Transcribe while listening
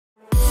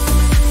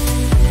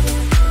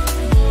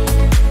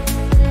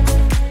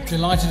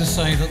Delighted to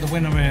say that the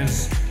winner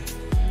is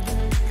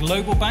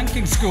Global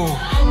Banking School.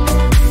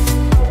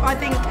 I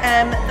think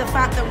the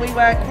fact that we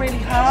work really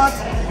hard,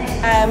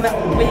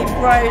 we've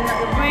grown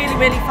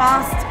really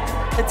fast.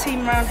 The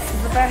team around us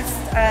is the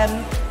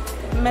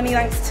best. Many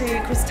thanks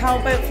to Chris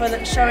Talbot for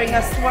showing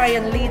us the way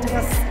and leading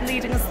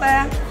us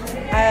there.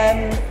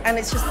 And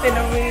it's just been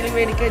a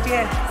really good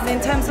year. And in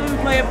terms of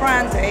employer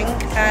branding,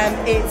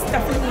 it's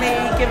definitely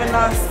given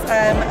us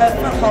a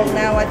foothold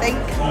now. I think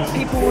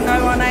people will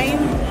know our name,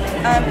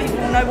 people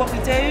will know what we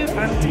do,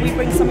 and we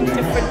bring something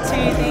different to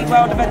the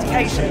world of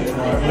education,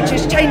 which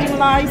is changing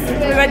lives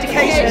through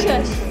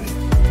education.